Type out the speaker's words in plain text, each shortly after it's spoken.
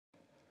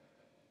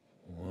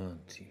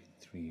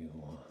3,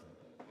 1.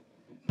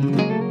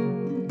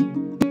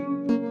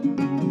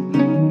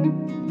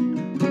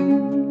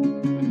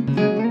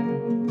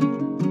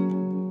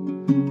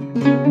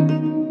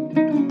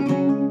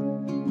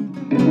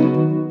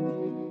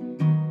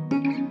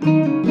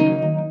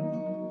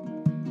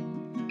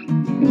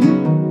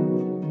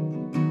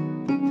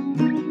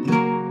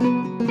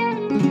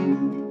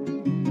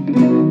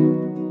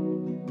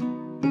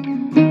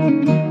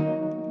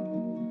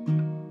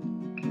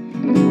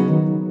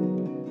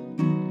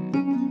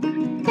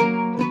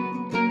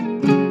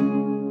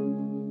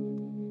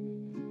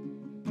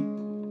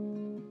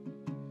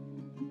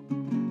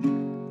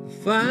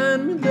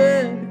 Find me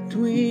there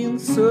between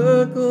the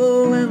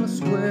circle and the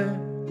square.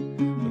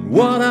 And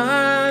what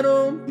I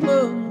don't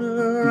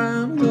plunder,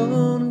 I'm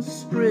gonna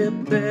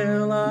strip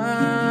bare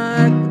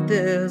like the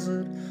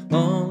desert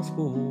longs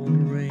for the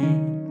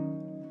rain.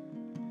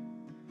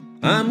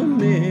 I'm a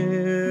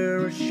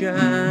mirror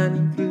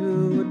shining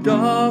through a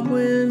dark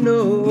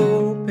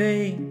window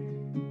pane.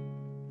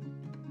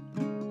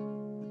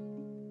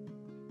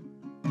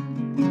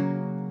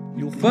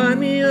 You'll find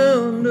me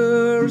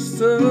under a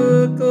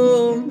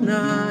circle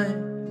night,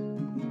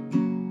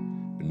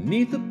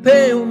 beneath the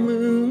pale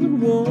moon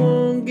that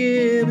won't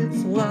give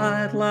its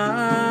light,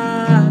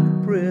 like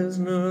a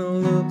prisoner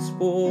looks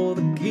for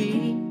the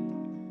key.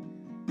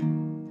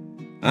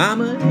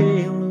 I'm a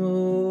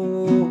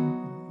halo,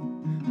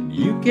 and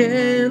you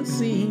can't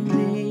see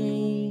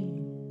me.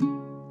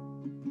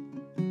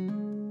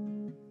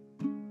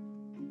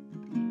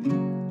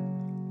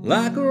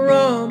 Like a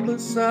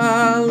rhombus,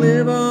 I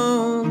live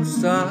on the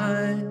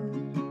side,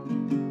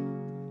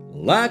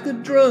 like a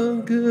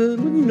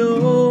drunkard with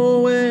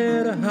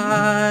nowhere to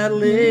hide.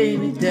 Lay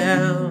me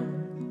down,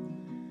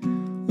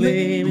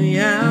 lay me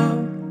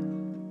out,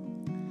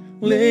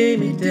 lay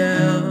me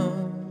down.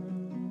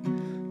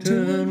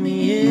 Turn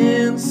me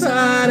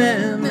inside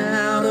and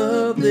out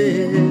of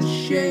this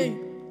shape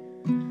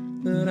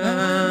that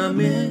I'm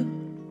in.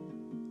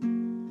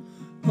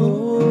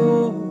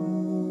 Oh,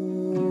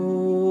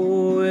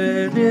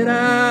 where did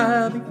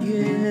I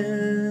begin?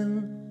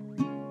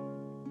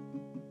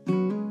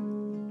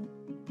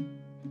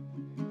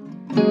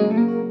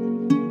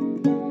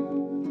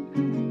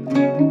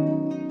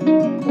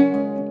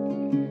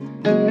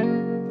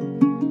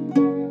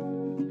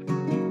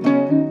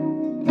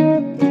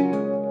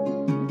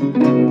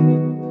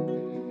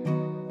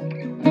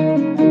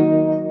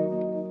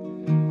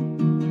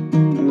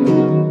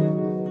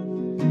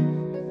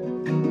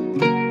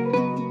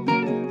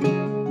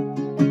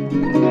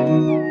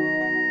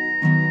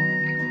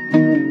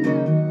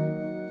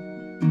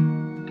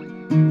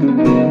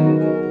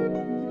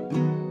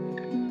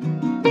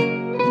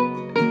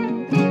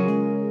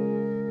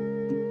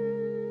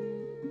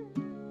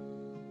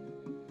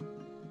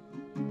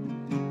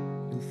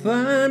 You'll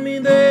find me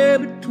there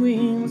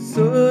between the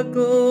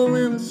circle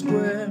and the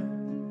square.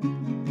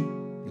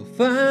 You'll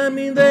find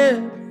me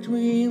there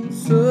between the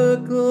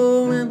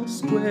circle and the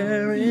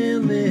square,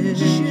 in this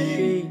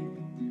shape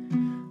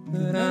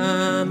that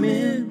I'm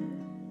in.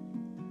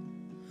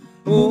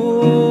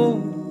 Oh,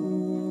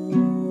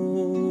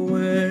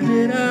 where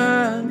did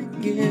I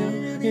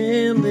begin?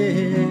 In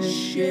this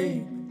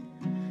shape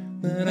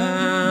that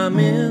I'm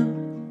in.